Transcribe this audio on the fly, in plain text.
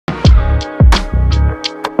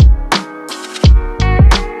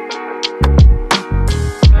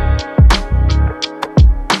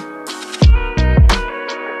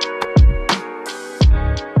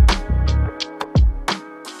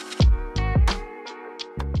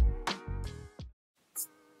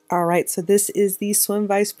All right, so this is the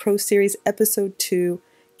Swimvice Pro Series Episode 2,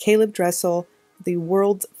 Caeleb Dressel, the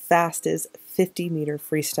world's fastest 50-meter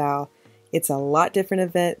freestyle. It's a lot different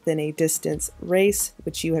event than a distance race,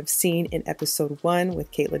 which you have seen in Episode 1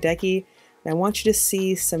 with Kate Ledecky. And I want you to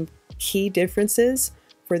see some key differences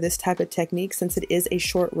for this type of technique since it is a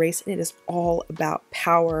short race and it is all about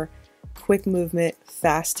power, quick movement,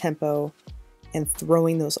 fast tempo, and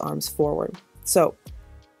throwing those arms forward. So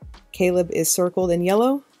Caeleb is circled in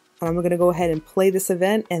yellow. And I'm going to go ahead and play this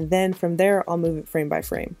event, and then from there, I'll move it frame by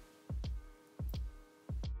frame.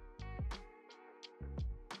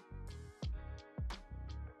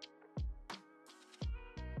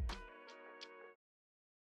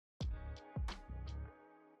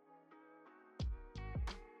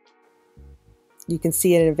 You can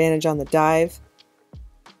see an advantage on the dive,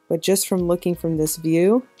 but just from looking from this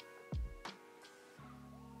view,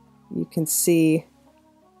 you can see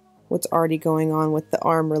what's already going on with the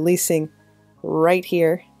arm releasing right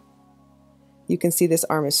here. You can see this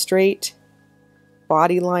arm is straight,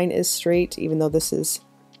 body line is straight, even though this is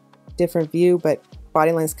different view, but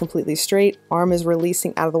body line is completely straight. Arm is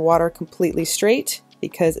releasing out of the water completely straight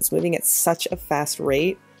because it's moving at such a fast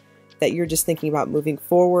rate that you're just thinking about moving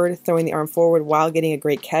forward, throwing the arm forward while getting a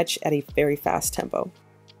great catch at a very fast tempo.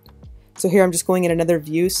 So here I'm just going in another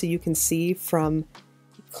view so you can see from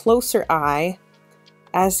closer eye.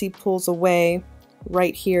 As he pulls away,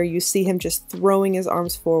 right here, you see him just throwing his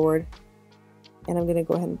arms forward. And I'm going to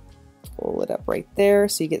go ahead and pull it up right there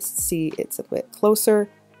so you get to see it's a bit closer.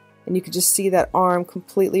 And you can just see that arm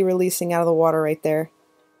completely releasing out of the water right there.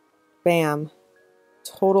 Bam.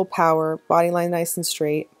 Total power, body line nice and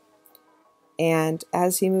straight. And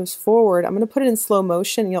as he moves forward, I'm going to put it in slow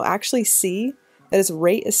motion. And you'll actually see that his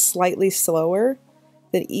rate is slightly slower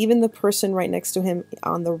than even the person right next to him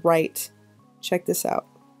on the right. Check this out.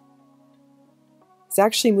 He's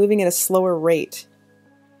actually moving at a slower rate.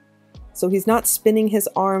 So he's not spinning his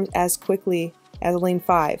arms as quickly as lane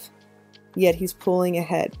 5, yet he's pulling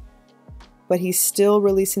ahead. But he's still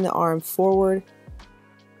releasing the arm forward,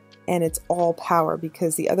 and it's all power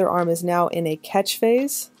because the other arm is now in a catch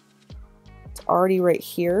phase. It's already right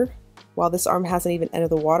here, while this arm hasn't even entered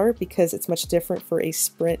the water because it's much different for a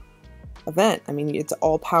sprint event. I mean, it's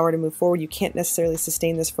all power to move forward. You can't necessarily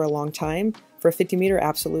sustain this for a long time. For a 50 meter,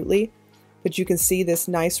 absolutely. But you can see this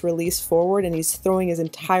nice release forward, and he's throwing his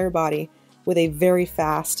entire body with a very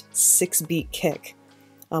fast 6-beat kick,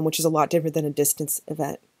 which is a lot different than a distance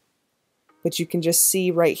event. But you can just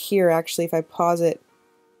see right here, actually, if I pause it,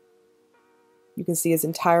 you can see his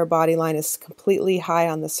entire body line is completely high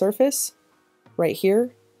on the surface right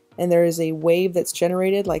here. And there is a wave that's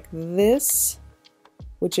generated like this,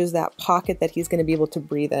 which is that pocket that he's going to be able to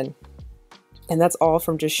breathe in. And that's all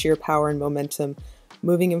from just sheer power and momentum,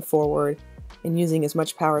 moving him forward and using as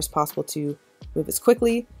much power as possible to move as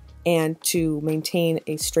quickly and to maintain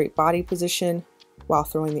a straight body position while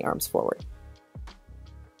throwing the arms forward.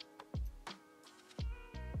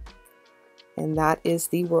 And that is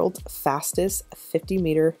the world's fastest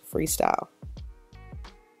 50-meter freestyle.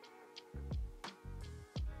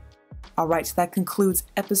 All right, so that concludes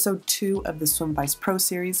Episode 2 of the Swimvice Pro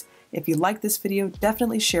Series. If you like this video,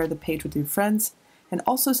 definitely share the page with your friends, and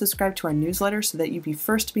also subscribe to our newsletter so that you'll be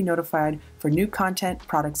first to be notified for new content,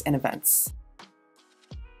 products, and events.